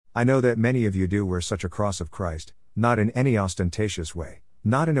I know that many of you do wear such a cross of Christ, not in any ostentatious way,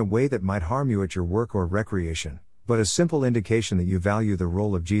 not in a way that might harm you at your work or recreation, but a simple indication that you value the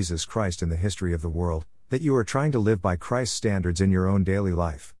role of Jesus Christ in the history of the world, that you are trying to live by Christ's standards in your own daily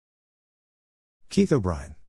life. Keith O'Brien.